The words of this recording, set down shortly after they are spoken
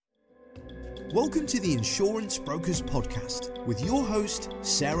Welcome to the Insurance Brokers Podcast with your host,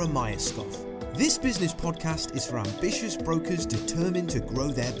 Sarah Myerscough. This business podcast is for ambitious brokers determined to grow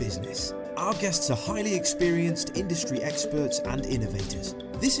their business. Our guests are highly experienced industry experts and innovators.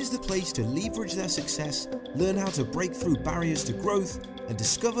 This is the place to leverage their success, learn how to break through barriers to growth, and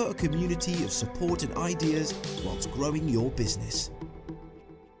discover a community of support and ideas whilst growing your business.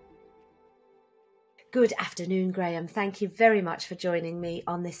 Good afternoon, Graeme. Thank you very much for joining me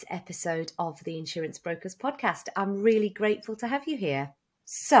on this episode of the Insurance Brokers Podcast. I'm really grateful to have you here.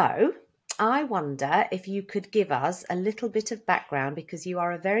 So, I wonder if you could give us a little bit of background, because you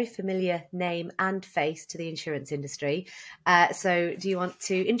are a very familiar name and face to the insurance industry. So do you want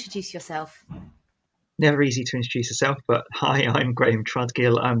to introduce yourself? Never easy to introduce yourself, but hi, I'm Graeme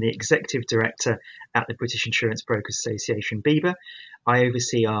Trudgill. I'm the Executive Director at the British Insurance Brokers Association, BIBA. I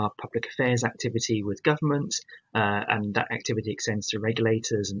oversee our public affairs activity with government, and that activity extends to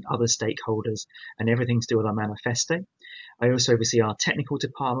regulators and other stakeholders and everything to do with our manifesto. I also oversee our technical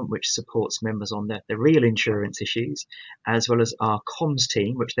department, which supports members on the real insurance issues, as well as our comms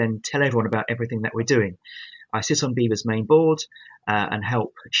team, which then tell everyone about everything that we're doing. I sit on BIBA's main board and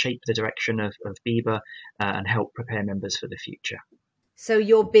help shape the direction of BIBA and help prepare members for the future. So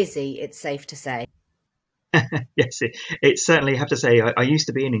you're busy, it's safe to say. Yes, it's certainly, I have to say, I used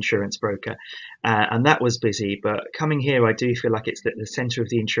to be an insurance broker and that was busy, but coming here I do feel like it's the centre of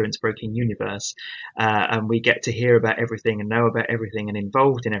the insurance broking universe, and we get to hear about everything and know about everything and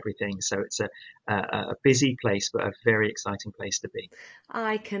involved in everything, so it's a busy place but a very exciting place to be.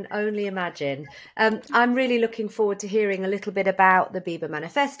 I can only imagine. I'm really looking forward to hearing a little bit about the BIBA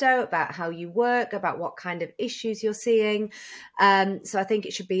Manifesto, about how you work, about what kind of issues you're seeing. So I think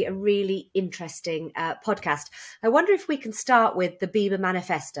it should be a really interesting podcast. I wonder if we can start with the BIBA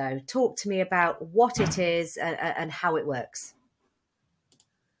Manifesto. Talk to me about what it is and how it works.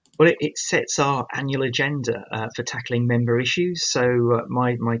 Well, it sets our annual agenda for tackling member issues. So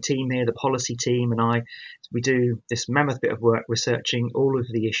my team here, the policy team, and we do this mammoth bit of work researching all of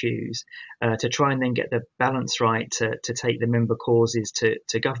the issues to try and then get the balance right to take the member causes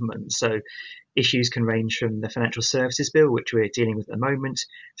to government. So issues can range from the Financial Services Bill, which we're dealing with at the moment,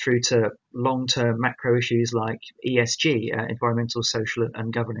 through to long-term macro issues like ESG, environmental, social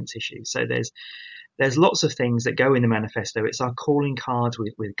and governance issues. So there's lots of things that go in the manifesto. It's our calling card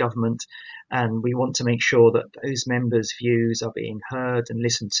with government, and we want to make sure that those members' views are being heard and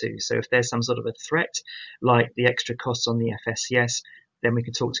listened to. So if there's some sort of a threat, like the extra costs on the FSCS, then we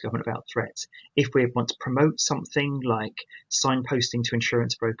can talk to government about threats. If we want to promote something like signposting to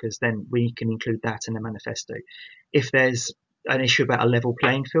insurance brokers, then we can include that in the manifesto. If there's an issue about a level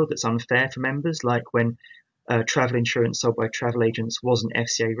playing field that's unfair for members, like when travel insurance sold by travel agents wasn't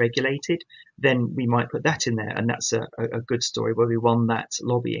FCA regulated, then we might put that in there, and that's a good story where we won that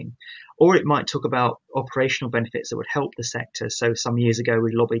lobbying. Or it might talk about operational benefits that would help the sector. So some years ago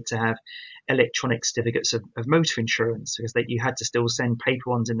we lobbied to have electronic certificates of motor insurance, because you had to still send paper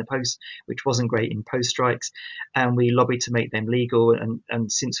ones in the post, which wasn't great in post strikes, and we lobbied to make them legal,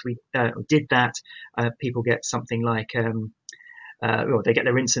 and since we did that, people get something like they get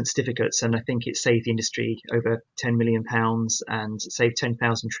their instant certificates, and I think it saved the industry over £10 million and saved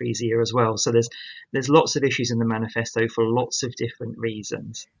 10,000 trees a year as well. So there's lots of issues in the manifesto for lots of different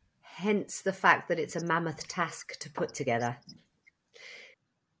reasons. Hence the fact that it's a mammoth task to put together.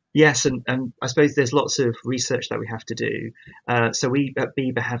 Yes, and I suppose there's lots of research that we have to do. So we at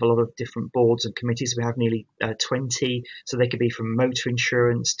BIBA have a lot of different boards and committees. We have nearly 20, so they could be from motor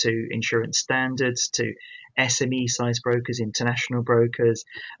insurance to insurance standards to SME size brokers, international brokers,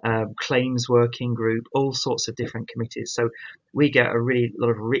 claims working group, all sorts of different committees. So we get a really lot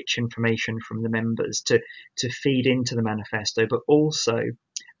of rich information from the members to feed into the manifesto, but also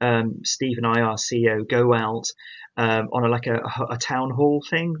Steve and I, our CEO, go out on a town hall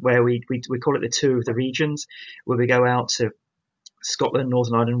thing where we call it the tour of the regions, where we go out to Scotland,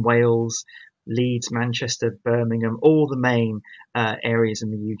 Northern Ireland, Wales, Leeds, Manchester, Birmingham, all the main areas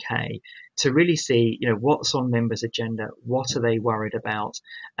in the UK, to really see, what's on members' agenda, what are they worried about,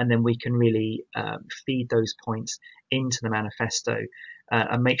 and then we can really feed those points into the manifesto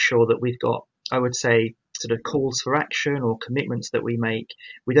and make sure that we've got, I would say, sort of calls for action or commitments that we make.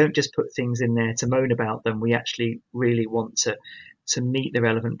 We don't just put things in there to moan about them. We actually really want to meet the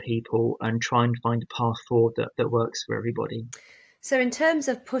relevant people and try and find a path forward that works for everybody. So in terms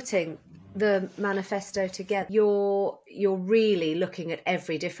of putting the manifesto together, you're really looking at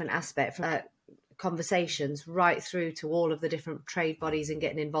every different aspect, from conversations right through to all of the different trade bodies and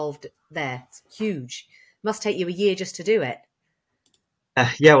getting involved there. It's huge. Must take you a year just to do it.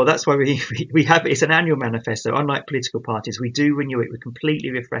 Yeah, well, that's why we have it's an annual manifesto. Unlike political parties, we do renew it, we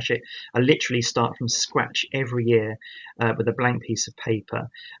completely refresh it. I literally start from scratch every year with a blank piece of paper.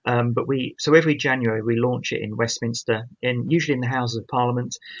 But so every January we launch it in Westminster, usually in the Houses of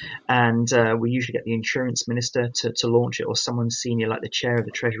Parliament, and we usually get the insurance minister to launch it, or someone senior like the chair of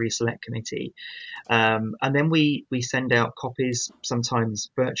the Treasury Select Committee. And then we send out copies, sometimes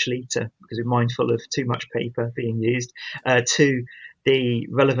virtually, because we're mindful of too much paper being used, to the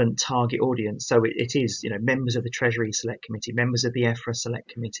relevant target audience. So it is, members of the Treasury Select Committee, members of the EFRA Select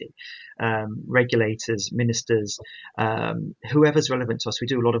Committee, regulators, ministers, whoever's relevant to us. We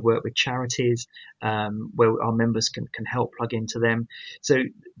do a lot of work with charities where our members can help plug into them. So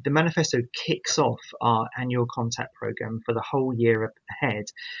the manifesto kicks off our annual contact program for the whole year ahead,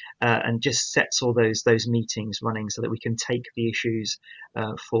 and just sets all those meetings running so that we can take the issues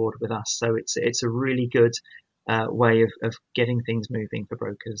forward with us. So it's a really good way of getting things moving for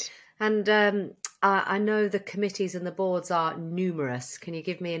brokers. And I know the committees and the boards are numerous. Can you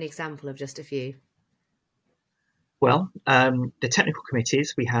give me an example of just a few? Well, the technical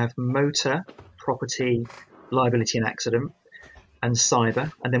committees, we have motor, property, liability and accident, and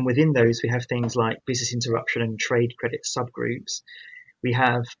cyber. And then within those, we have things like business interruption and trade credit subgroups. We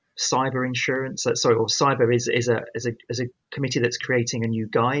have cyber insurance. Or cyber is a committee that's creating a new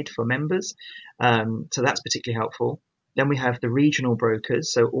guide for members. So that's particularly helpful. Then we have the regional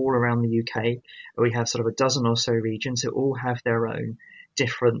brokers, so all around the UK. We have sort of a dozen or so regions who all have their own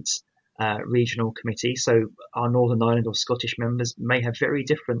different regional committee. So our Northern Ireland or Scottish members may have very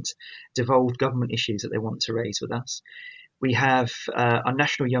different devolved government issues that they want to raise with us. We have our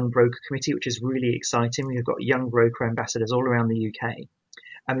National Young Broker Committee, which is really exciting. We've got young broker ambassadors all around the UK,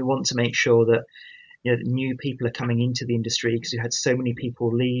 and we want to make sure that new people are coming into the industry, because we had so many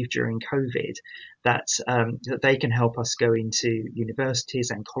people leave during COVID, that they can help us go into universities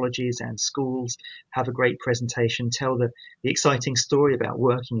and colleges and schools, have a great presentation, tell the exciting story about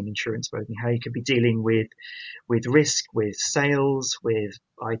working in insurance broking, how you could be dealing with risk, with sales, with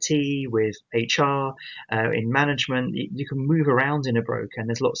IT, with HR, in management. You can move around in a broker, and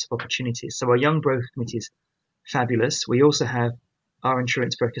there's lots of opportunities. So our Young Broker Committee is fabulous. We also have our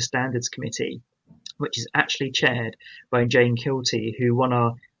Insurance Broker Standards Committee, which is actually chaired by Jane Kilty, who won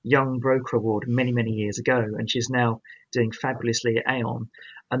our Young Broker Award many, many years ago, and she's now doing fabulously at Aon.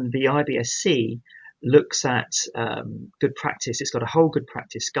 And the IBSC looks at good practice. It's got a whole good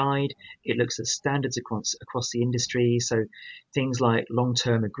practice guide. It looks at standards across the industry. So things like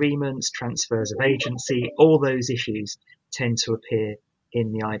long-term agreements, transfers of agency, all those issues tend to appear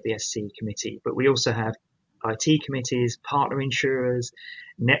in the IBSC committee. But we also have IT committees, partner insurers,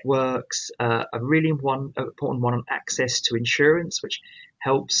 networks, a really important one on access to insurance, which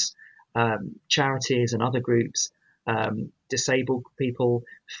helps charities and other groups, disabled people,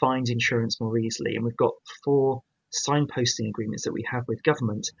 find insurance more easily. And we've got 4 signposting agreements that we have with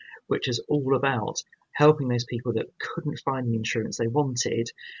government, which is all about helping those people that couldn't find the insurance they wanted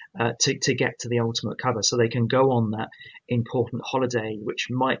to get to the ultimate cover, so they can go on that important holiday, which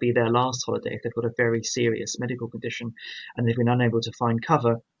might be their last holiday if they've got a very serious medical condition and they've been unable to find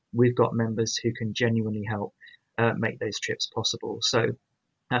cover. We've got members who can genuinely help make those trips possible. So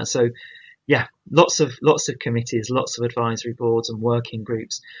yeah, lots of committees, lots of advisory boards and working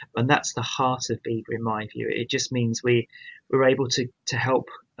groups, and that's the heart of BIBA in my view. It just means we're able to help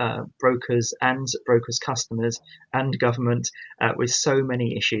brokers and brokers' customers and government with so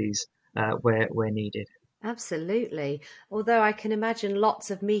many issues where needed. Absolutely. Although I can imagine lots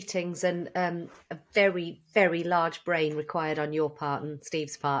of meetings and a very, very large brain required on your part and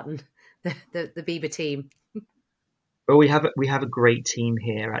Steve's part and the BIBA team. Well, we have a great team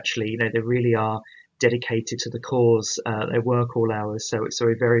here. Actually, they really are dedicated to the cause. They work all hours, so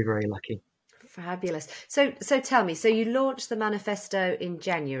we're very, very lucky. Fabulous. So tell me. So you launched the manifesto in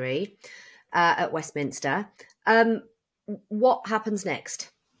January at Westminster. What happens next?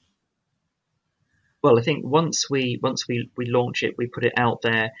 Well, I think once we launch it, we put it out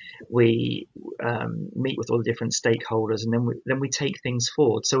there, we meet with all the different stakeholders, and then we take things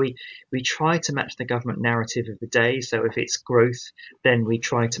forward. So we try to match the government narrative of the day. So if it's growth, then we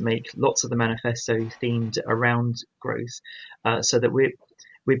try to make lots of the manifesto themed around growth, so that we're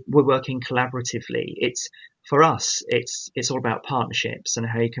working collaboratively. For us, it's all about partnerships and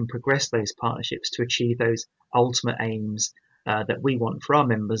how you can progress those partnerships to achieve those ultimate aims that we want for our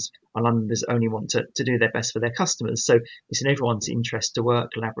members. Our members only want to do their best for their customers. So it's in everyone's interest to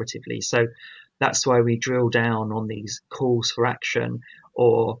work collaboratively. So that's why we drill down on these calls for action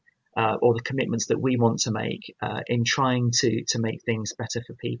or the commitments that we want to make in trying to make things better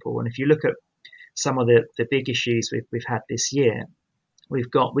for people. And if you look at some of the big issues we've had this year, we've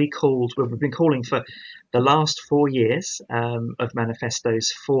been calling for the last 4 years of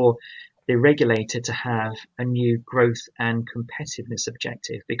manifestos for the regulator to have a new growth and competitiveness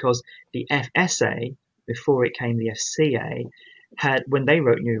objective, because the FSA, before it came the FCA, when they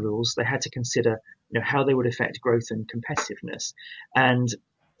wrote new rules, they had to consider how they would affect growth and competitiveness. And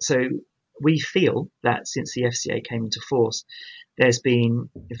so we feel that since the FCA came into force, there's been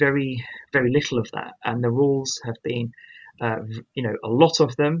very, very little of that, and the rules have been a lot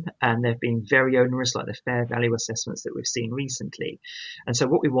of them, and they've been very onerous, like the fair value assessments that we've seen recently. And so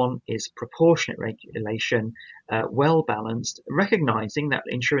what we want is proportionate regulation, well balanced, recognizing that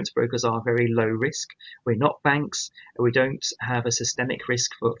insurance brokers are very low risk. We're not banks. We don't have a systemic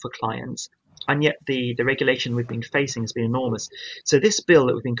risk for clients. And yet the regulation we've been facing has been enormous. So this bill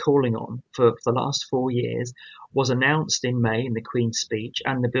that we've been calling on for the last 4 years was announced in May in the Queen's speech,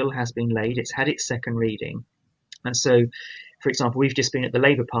 and the bill has been laid. It's had its second reading. And so, for example, we've just been at the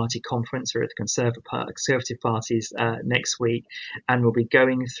Labour Party conference. We're at the Conservative Party's next week, and we'll be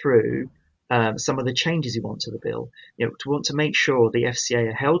going through some of the changes we want to the bill. To want to make sure the FCA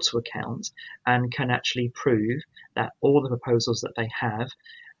are held to account and can actually prove that all the proposals that they have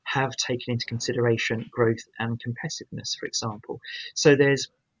taken into consideration growth and competitiveness, for example. So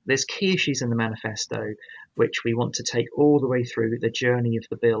there's key issues in the manifesto which we want to take all the way through the journey of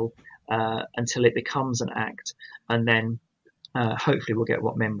the bill until it becomes an act, and then hopefully we'll get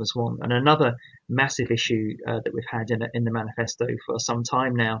what members want. And another massive issue that we've had in the manifesto for some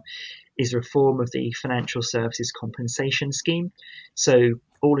time now is reform of the financial services compensation scheme. So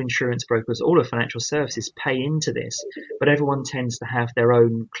all insurance brokers, all of financial services pay into this, but everyone tends to have their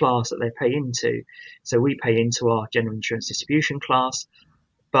own class that they pay into. So we pay into our general insurance distribution class,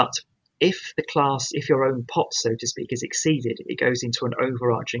 but if your own pot, so to speak, is exceeded, it goes into an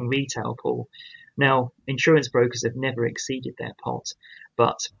overarching retail pool. Now, insurance brokers have never exceeded their pot,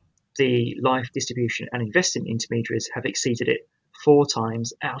 but the life distribution and investment intermediaries have exceeded it 4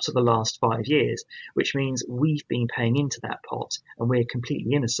 times out of the last 5 years, which means we've been paying into that pot and we're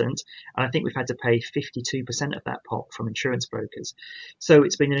completely innocent. And I think we've had to pay 52% of that pot from insurance brokers. So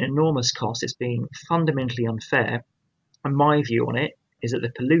it's been an enormous cost. It's been fundamentally unfair. And my view on it is that the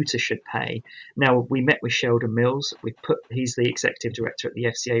polluter should pay. Now, we met with Sheldon Mills. He's the executive director at the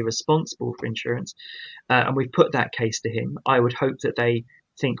FCA responsible for insurance, and we've put that case to him. I would hope that they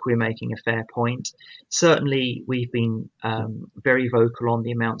think we're making a fair point. Certainly, we've been very vocal on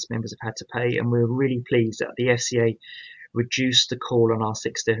the amounts members have had to pay, and we're really pleased that the FCA reduced the call on our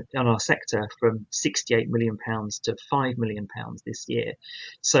sector from £68 million to £5 million this year.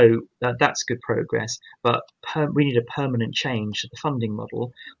 So that's good progress, but we need a permanent change to the funding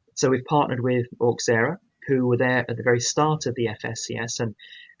model. So we've partnered with Auxera, who were there at the very start of the FSCS and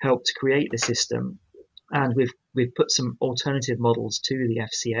helped create the system. And we've put some alternative models to the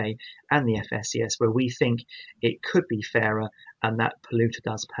FCA and the FSCS where we think it could be fairer and that polluter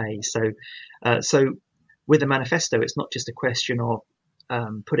does pay. So with the manifesto, it's not just a question of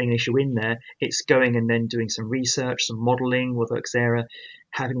putting an issue in there. It's going and then doing some research, some modelling with Auxera,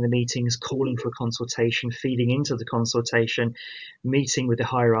 having the meetings, calling for a consultation, feeding into the consultation, meeting with the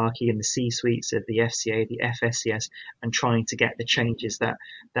hierarchy and the C-suites of the FCA, the FSCS, and trying to get the changes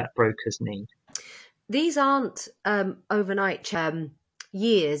that brokers need. These aren't overnight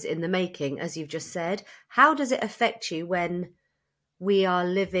years in the making, as you've just said. How does it affect you when we are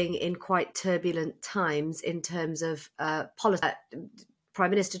living in quite turbulent times in terms of politics,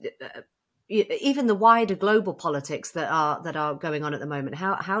 Prime Minister, even the wider global politics that are going on at the moment?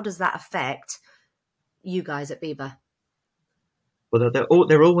 How does that affect you guys at BIBA? Well,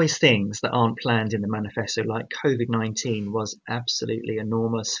 there are always things that aren't planned in the manifesto, like COVID-19 was absolutely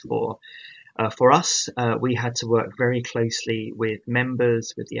enormous for us. We had to work very closely with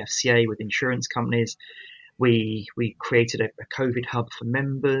members, with the FCA, with insurance companies. We created a COVID hub for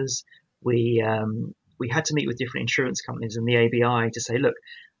members. We had to meet with different insurance companies and the ABI to say, look,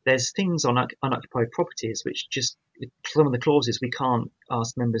 there's things on unoccupied properties which just, some of the clauses we can't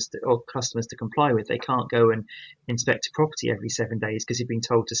ask members or customers to comply with. They can't go and inspect a property every 7 days because you've been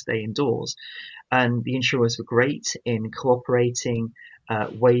told to stay indoors. And the insurers were great in cooperating,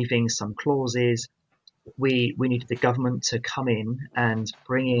 waiving some clauses. We needed the government to come in and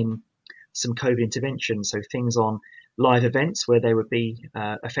bring in some COVID intervention, so things on live events where there would be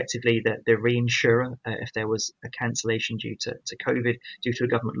effectively the reinsurer if there was a cancellation due to COVID, due to a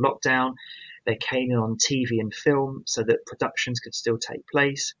government lockdown. They came in on TV and film so that productions could still take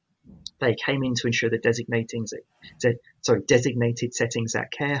place. They came in to ensure the designated settings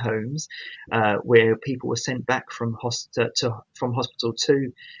at care homes, where people were sent back from hospital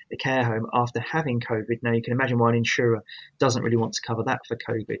to the care home after having COVID. Now you can imagine why an insurer doesn't really want to cover that for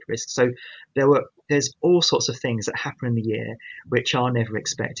COVID risk. So there's all sorts of things that happen in the year which are never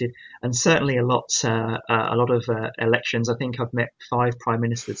expected, and certainly a lot of elections. I think I've met 5 prime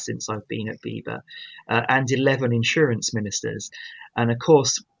ministers since I've been at BIBA, and 11 insurance ministers, and of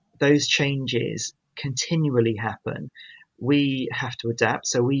course those changes continually happen. We have to adapt,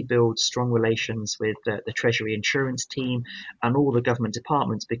 so we build strong relations with the Treasury insurance team and all the government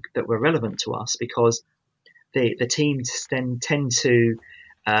departments that were relevant to us, because the teams then tend to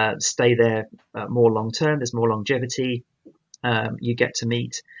stay there more long term. There's more longevity. You get to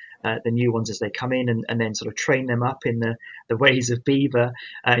meet the new ones as they come in, and then sort of train them up in the ways of BIBA.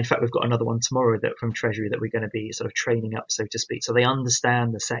 In fact, we've got another one tomorrow from Treasury that we're going to be sort of training up, so to speak, so they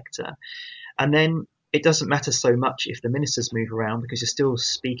understand the sector. And then it doesn't matter so much if the ministers move around, because you're still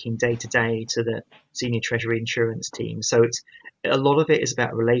speaking day to day to the senior Treasury insurance team. So a lot of it is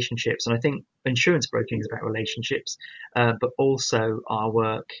about relationships, and I think insurance broking is about relationships, but also our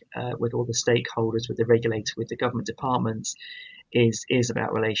work with all the stakeholders, with the regulator, with the government departments is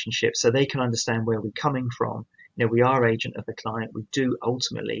about relationships, so they can understand where we're coming from. We are agent of the client. We do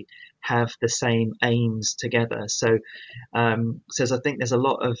ultimately have the same aims together. So I think there's a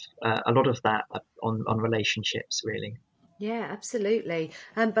lot of that on relationships, really. Yeah, absolutely.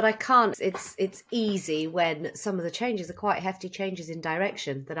 But I can't. It's easy when some of the changes are quite hefty changes in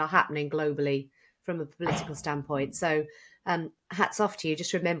direction that are happening globally from a political standpoint. So hats off to you,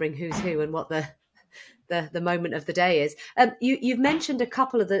 just remembering who's who and what the moment of the day is. You've mentioned a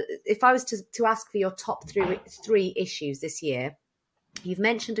couple of if I was to ask for your top three issues this year, you've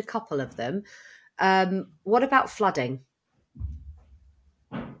mentioned a couple of them. What about flooding?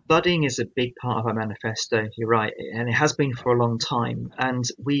 Flooding is a big part of our manifesto, you're right, and it has been for a long time, and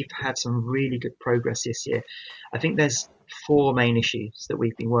we've had some really good progress this year. I think there's 4 main issues that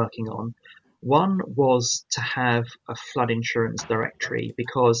we've been working on. One was to have a flood insurance directory,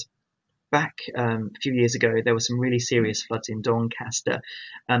 because back a few years ago, there were some really serious floods in Doncaster,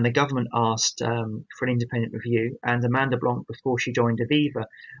 and the government asked for an independent review, and Amanda Blanc, before she joined Aviva,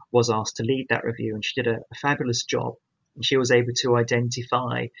 was asked to lead that review, and she did a fabulous job, and she was able to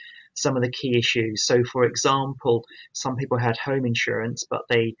identify some of the key issues. So, for example, some people had home insurance, but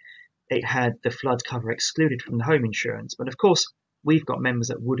they had the flood cover excluded from the home insurance. But of course, we've got members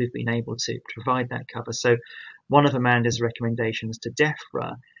that would have been able to provide that cover. So one of Amanda's recommendations to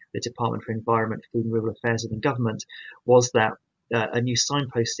DEFRA, the Department for Environment, Food and Rural Affairs and Government, was that a new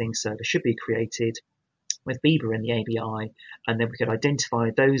signposting service should be created with BIBA in the ABI, and then we could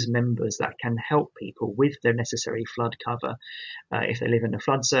identify those members that can help people with the necessary flood cover if they live in a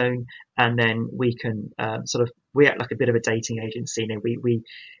flood zone, and then we can we act like a bit of a dating agency. We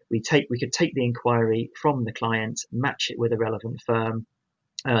could take the inquiry from the client, match it with a relevant firm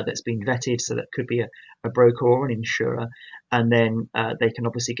that's been vetted, so that could be a broker or an insurer, and then they can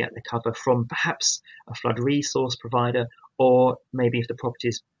obviously get the cover from perhaps a flood resource provider, or maybe if the property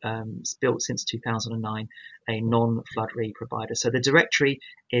is built since 2009, a non-flood re provider. So the directory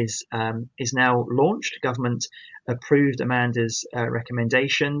is now launched. Government approved Amanda's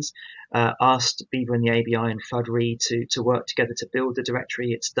recommendations, asked BIBA and the ABI and Flood Re to work together to build the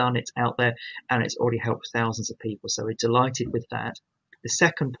directory. It's done, it's out there, and it's already helped thousands of people. So we're delighted with that. The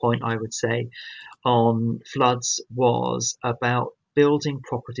second point I would say on floods was about building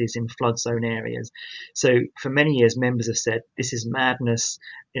properties in flood zone areas. So for many years, members have said, this is madness.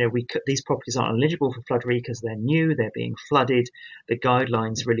 These properties aren't eligible for flood re because they're new, they're being flooded. The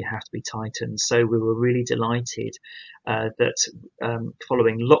guidelines really have to be tightened. So we were really delighted that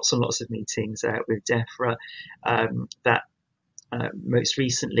following lots and lots of meetings with DEFRA, that most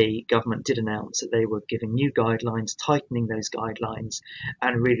recently, government did announce that they were giving new guidelines, tightening those guidelines,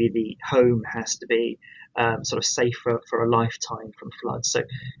 and really the home has to be sort of safe for a lifetime from floods. So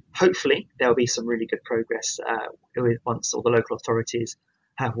hopefully there'll be some really good progress once all the local authorities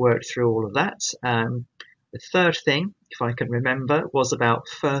have worked through all of that. The third thing, if I can remember, was about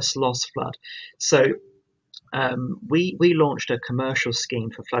first loss flood. So we launched a commercial scheme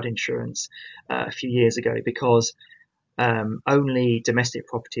for flood insurance a few years ago, because only domestic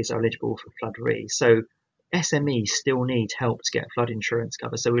properties are eligible for flood re. So SMEs still need help to get flood insurance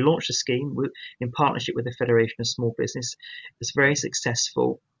cover. So we launched a scheme in partnership with the Federation of Small Business. It was very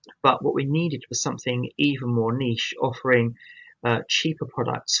successful, but what we needed was something even more niche, offering cheaper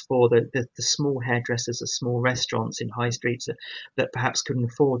products for the small hairdressers, the small restaurants in high streets that perhaps couldn't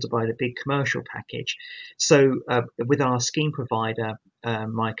afford to buy the big commercial package. So with our scheme provider,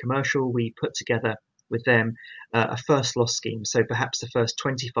 My Commercial, we put together with them a first loss scheme. So perhaps the first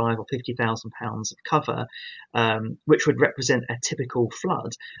 25 or 50,000 pounds of cover, which would represent a typical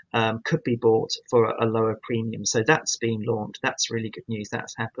flood, could be bought for a lower premium. So that's been launched. That's really good news.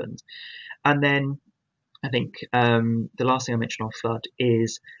 That's happened. And then I think the last thing I mentioned on flood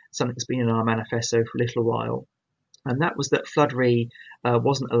is something that's been in our manifesto for a little while, and that was that Flood Re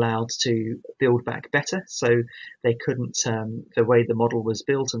wasn't allowed to build back better. So they couldn't, the way the model was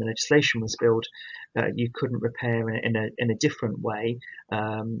built and the legislation was built, you couldn't repair in a different way.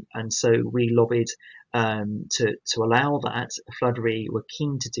 And so we lobbied to allow that. Flood Re were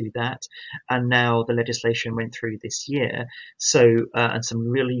keen to do that, and now the legislation went through this year. So and some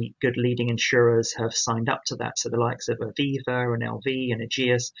really good leading insurers have signed up to that. So the likes of Aviva and LV and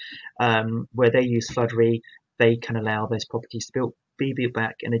Aegeus, where they use Flood Re, they can allow those properties to be built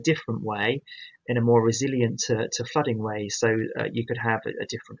back in a different way, in a more resilient to flooding way. So you could have a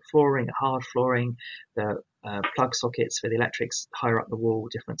different flooring, a hard flooring, the plug sockets for the electrics higher up the wall,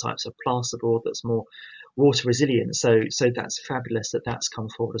 different types of plasterboard that's more water resilient. So that's fabulous that that's come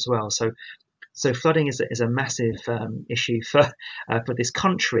forward as well. So flooding is a massive issue for this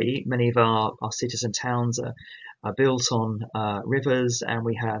country. Many of our cities and towns are built on rivers, and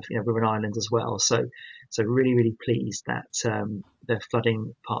we have we're an island as well. So really, really pleased that the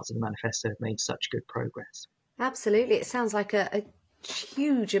flooding parts of the manifesto have made such good progress. Absolutely, it sounds like a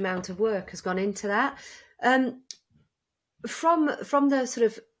huge amount of work has gone into that. From the sort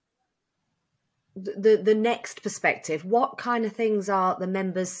of the next perspective, what kind of things are the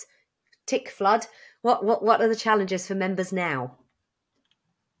members? Tick flood. What are the challenges for members now?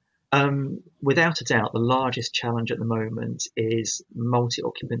 Without a doubt, the largest challenge at the moment is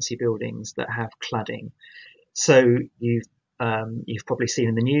multi-occupancy buildings that have cladding. So you've probably seen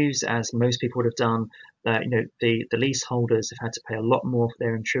in the news, as most people would have done, that the leaseholders have had to pay a lot more for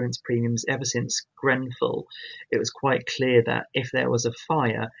their insurance premiums ever since Grenfell. It was quite clear that if there was a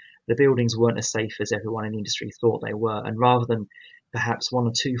fire, the buildings weren't as safe as everyone in the industry thought they were, and rather than perhaps one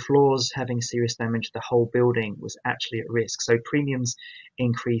or two floors having serious damage, the whole building was actually at risk. So premiums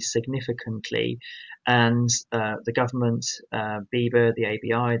increased significantly, and the government, BIBA, the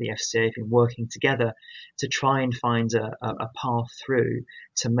ABI, the FCA have been working together to try and find a path through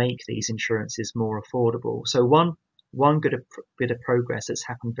to make these insurances more affordable. So one good bit of progress that's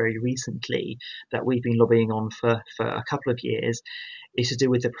happened very recently that we've been lobbying on for a couple of years is to do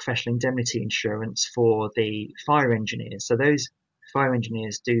with the professional indemnity insurance for the fire engineers. So those fire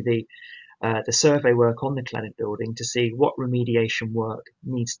engineers do the survey work on the cladded building to see what remediation work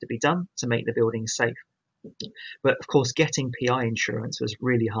needs to be done to make the building safe. But of course, getting PI insurance was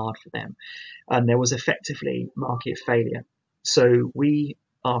really hard for them, and there was effectively market failure. So we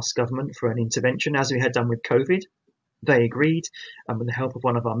asked government for an intervention, as we had done with COVID. They agreed, and with the help of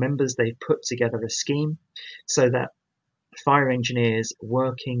one of our members, they put together a scheme so that fire engineers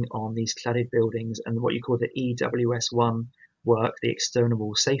working on these cladded buildings and what you call the EWS1 work, the external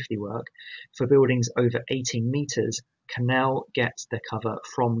wall safety work, for buildings over 18 metres can now get their cover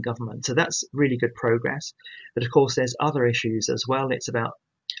from government. So that's really good progress. But of course, there's other issues as well. It's about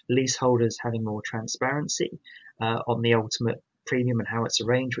leaseholders having more transparency on the ultimate premium and how it's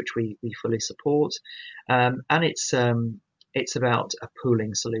arranged, which we fully support. And it's about a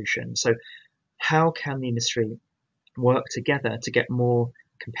pooling solution. So how can the industry work together to get more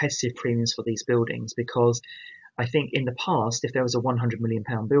competitive premiums for these buildings? Because I think in the past, if there was a £100 million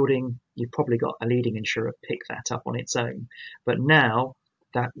building, you've probably got a leading insurer pick that up on its own. But now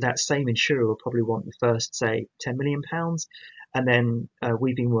that same insurer will probably want the first, say, £10 million. And then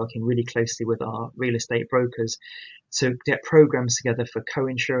we've been working really closely with our real estate brokers to get programs together for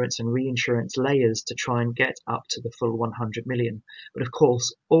co-insurance and reinsurance layers to try and get up to the full 100 million. But of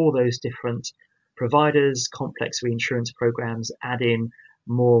course, all those different providers, complex reinsurance programs add in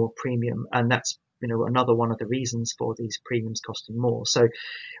more premium, and that's another one of the reasons for these premiums costing more. So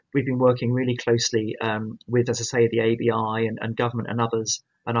we've been working really closely with, as I say, the ABI and government and others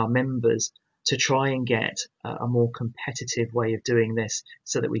and our members to try and get a more competitive way of doing this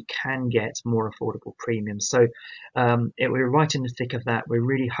so that we can get more affordable premiums. So we're right in the thick of that. We're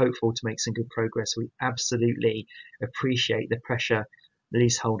really hopeful to make some good progress. We absolutely appreciate the pressure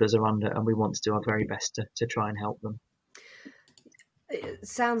leaseholders are under, and we want to do our very best to try and help them. It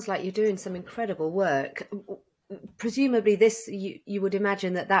sounds like you're doing some incredible work. Presumably you would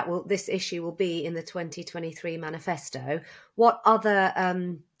imagine this issue will be in the 2023 manifesto. What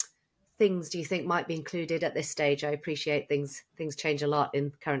other things do you think might be included at this stage? I appreciate things change a lot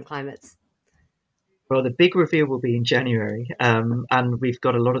in current climates. Well, the big reveal will be in January, and we've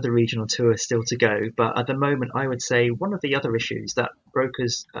got a lot of the regional tours still to go. But at the moment, I would say one of the other issues that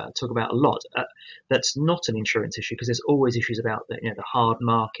brokers talk about a lot, that's not an insurance issue, because there's always issues about the hard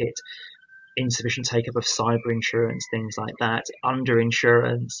market, insufficient take-up of cyber insurance, things like that,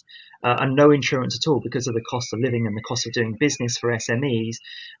 under-insurance, and no insurance at all because of the cost of living and the cost of doing business for SMEs.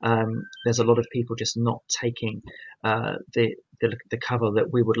 There's a lot of people just not taking the cover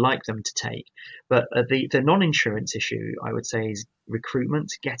that we would like them to take. But the non-insurance issue, I would say, is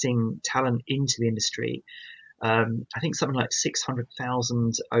recruitment, getting talent into the industry. I think something like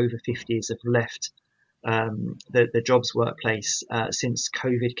 600,000 over 50s have left the jobs workplace since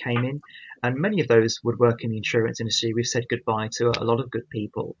COVID came in, and many of those would work in the insurance industry. We've said goodbye to a lot of good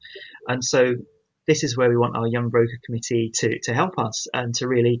people, and so this is where we want our young broker committee to help us and to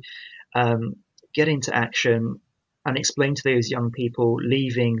really get into action and explain to those young people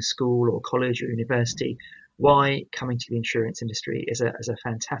leaving school or college or university why coming to the insurance industry is a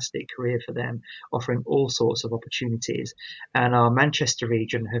fantastic career for them, offering all sorts of opportunities. And our Manchester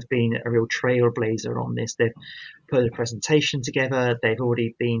region have been a real trailblazer on this. They've put a presentation together. They've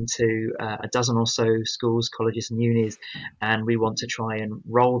already been to a dozen or so schools, colleges and unis, and we want to try and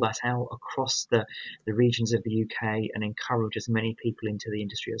roll that out across the regions of the UK and encourage as many people into the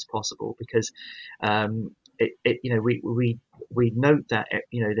industry as possible, because we note that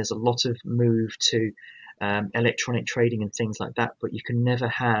there's a lot of move to electronic trading and things like that, but you can never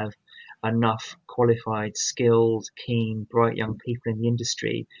have enough qualified, skilled, keen, bright young people in the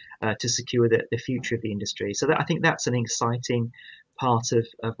industry to secure the future of the industry. So I think that's an exciting part of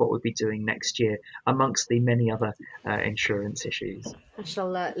what we'll be doing next year, amongst the many other insurance issues. I shall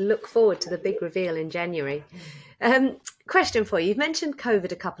look forward to the big reveal in January. Question for you. You've mentioned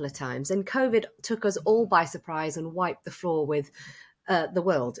COVID a couple of times, and COVID took us all by surprise and wiped the floor with the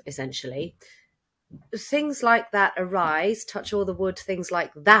world, essentially. Things like that arise, touch all the wood, things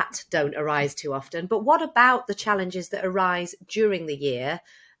like that don't arise too often. But what about the challenges that arise during the year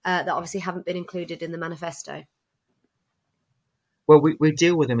that obviously haven't been included in the manifesto? Well, we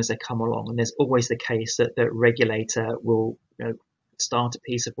deal with them as they come along, and there's always the case that the regulator will start a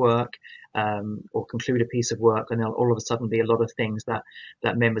piece of work or conclude a piece of work, and there'll all of a sudden be a lot of things that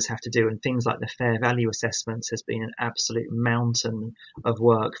members have to do, and things like the fair value assessments has been an absolute mountain of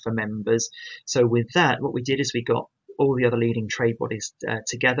work for members. So with that, what we did is we got all the other leading trade bodies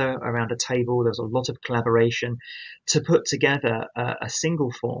together around a table. There was a lot of collaboration to put together a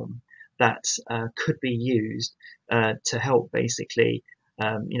single form that could be used to help basically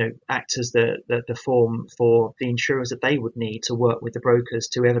act as the form for the insurers that they would need to work with the brokers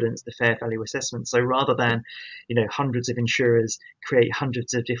to evidence the fair value assessment. So rather than, hundreds of insurers create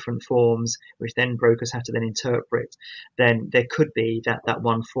hundreds of different forms, which then brokers have to then interpret, then there could be that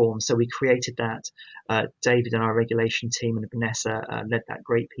one form. So we created that. David and our regulation team and Vanessa led that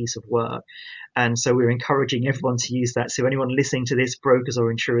great piece of work. And so we're encouraging everyone to use that. So anyone listening to this, brokers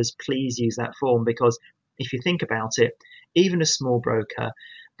or insurers, please use that form, because if you think about it, even a small broker,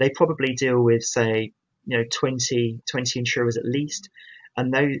 they probably deal with, say, 20 insurers at least.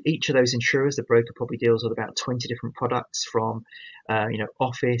 And each of those insurers, the broker probably deals with about 20 different products, from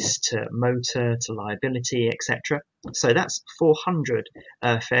office to motor to liability, etc. So that's 400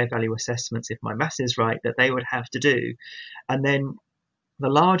 fair value assessments, if my maths is right, that they would have to do. And then the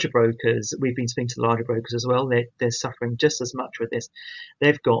larger brokers, we've been speaking to the larger brokers as well, they're suffering just as much with this.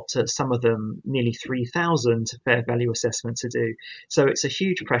 They've got, some of them, nearly 3,000 fair value assessments to do. So it's a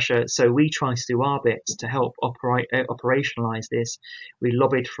huge pressure. So we try to do our bit to help operationalise this. We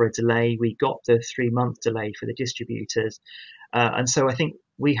lobbied for a delay. We got the 3-month delay for the distributors. And so I think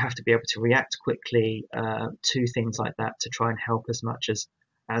we have to be able to react quickly to things like that to try and help as much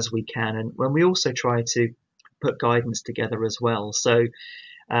as we can. And when we also try to put guidance together as well. So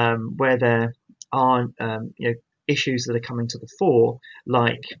where there are issues that are coming to the fore,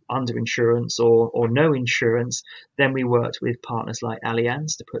 like underinsurance or no insurance, then we worked with partners like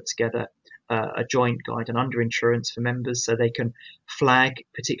Allianz to put together a joint guide on underinsurance for members, so they can flag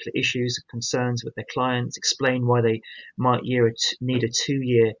particular issues and concerns with their clients, explain why they might need a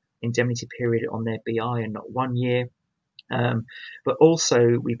 2-year indemnity period on their BI and not 1 year. But also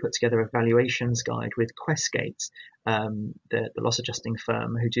we put together a valuations guide with Questgate, the loss adjusting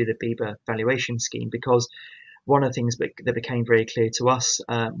firm who do the BIBA valuation scheme, because one of the things that became very clear to us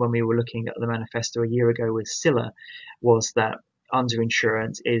when we were looking at the manifesto a year ago with Scylla was that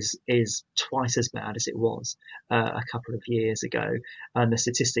underinsurance is twice as bad as it was a couple of years ago, and the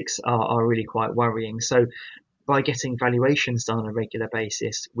statistics are really quite worrying. So by getting valuations done on a regular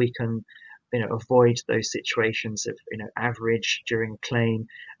basis, we can avoid those situations of average during a claim.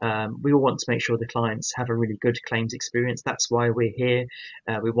 We all want to make sure the clients have a really good claims experience. That's why we're here.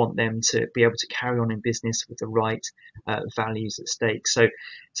 We want them to be able to carry on in business with the right values at stake. So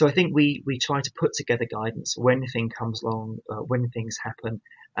I think we try to put together guidance when a thing comes along, when things happen,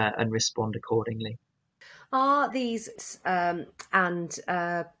 and respond accordingly. Are these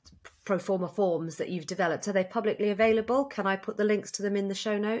pro forma forms that you've developed, are they publicly available? Can I put the links to them in the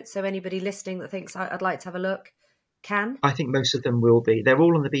show notes so anybody listening that thinks I'd like to have a look can? I think most of them will be. They're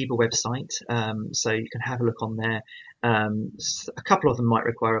all on the BIBA website, so you can have a look on there. A couple of them might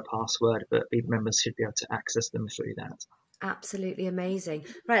require a password, but BIBA members should be able to access them through that. Absolutely amazing.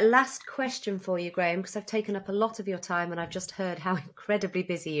 Right, last question for you, Graeme, because I've taken up a lot of your time and I've just heard how incredibly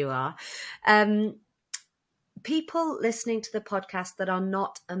busy you are. People listening to the podcast that are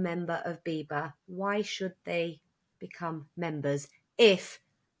not a member of BIBA, why should they become members if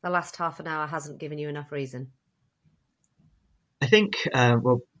the last half an hour hasn't given you enough reason? I think,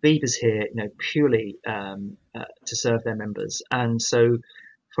 BIBA's here, purely to serve their members. And so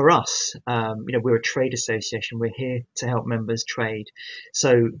for us, we're a trade association. We're here to help members trade.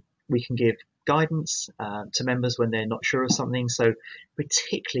 So we can give guidance to members when they're not sure of something. So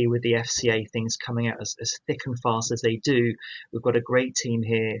particularly with the FCA things coming out as thick and fast as they do, we've got a great team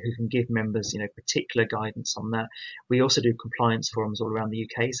here who can give members particular guidance on that. We also do compliance forums all around the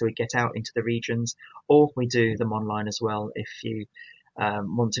UK, so we get out into the regions, or we do them online as well. If you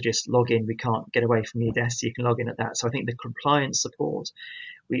want to just log in, we can't get away from your desk, so you can log in at that. So I think the compliance support,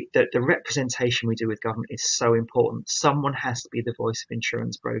 the representation we do with government is so important. Someone has to be the voice of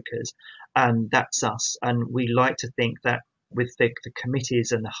insurance brokers, and that's us. And we like to think that with the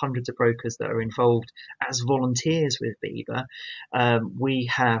committees and the hundreds of brokers that are involved as volunteers with BIBA, we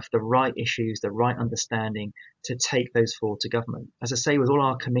have the right issues, the right understanding to take those forward to government. As I say, with all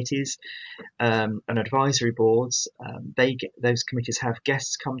our committees and advisory boards, those committees have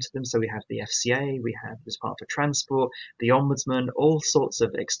guests come to them. So we have the FCA, we have the Department for Transport, the Ombudsman, all sorts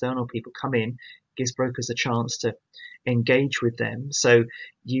of external people come in, gives brokers a chance to engage with them. So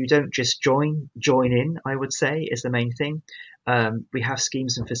you don't just join in, I would say, is the main thing. We have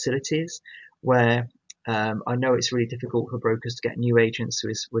schemes and facilities where I know it's really difficult for brokers to get new agents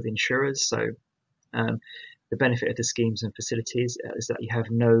with insurers. So the benefit of the schemes and facilities is that you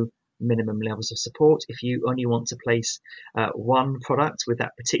have no minimum levels of support. If you only want to place one product with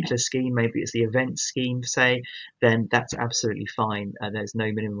that particular scheme, maybe it's the event scheme, say, then that's absolutely fine. There's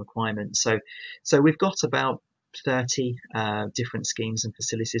no minimum requirement. So we've got about 30 different schemes and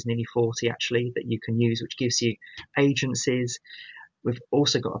facilities, nearly 40 actually, that you can use, which gives you agencies. We've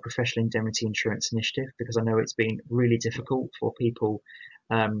also got a professional indemnity insurance initiative, because I know it's been really difficult for people,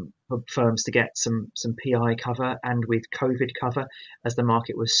 for firms to get some PI cover, and with COVID cover, as the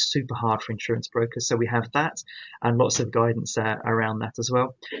market was super hard for insurance brokers. So we have that and lots of guidance around that as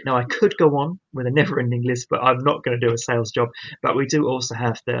well. Now, I could go on with a never-ending list, but I'm not going to do a sales job. But we do also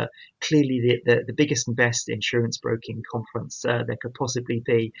have the biggest and best insurance broking conference there could possibly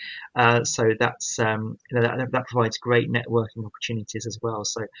be. So that's that provides great networking opportunities as well.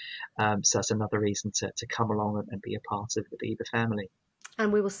 So that's another reason to come along and be a part of the BIBA family.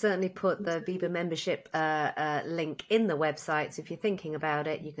 And we will certainly put the BIBA membership link in the website. So if you're thinking about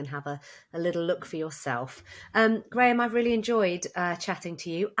it, you can have a little look for yourself. Graeme, I've really enjoyed chatting to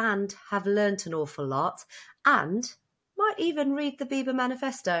you and have learnt an awful lot, and might even read the BIBA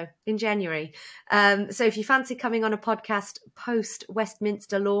Manifesto in January. So if you fancy coming on a podcast post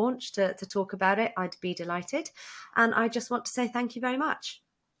Westminster launch to talk about it, I'd be delighted. And I just want to say thank you very much.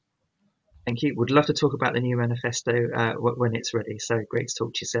 Thank you. Would love to talk about the new manifesto when it's ready. So great to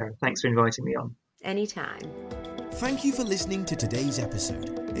talk to you, Sarah. Thanks for inviting me on. Anytime. Thank you for listening to today's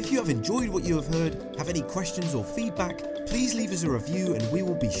episode. If you have enjoyed what you have heard, have any questions or feedback, please leave us a review and we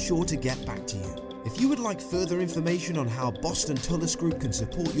will be sure to get back to you. If you would like further information on how Boston Tullis Group can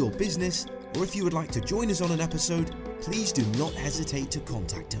support your business, or if you would like to join us on an episode, please do not hesitate to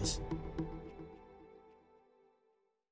contact us.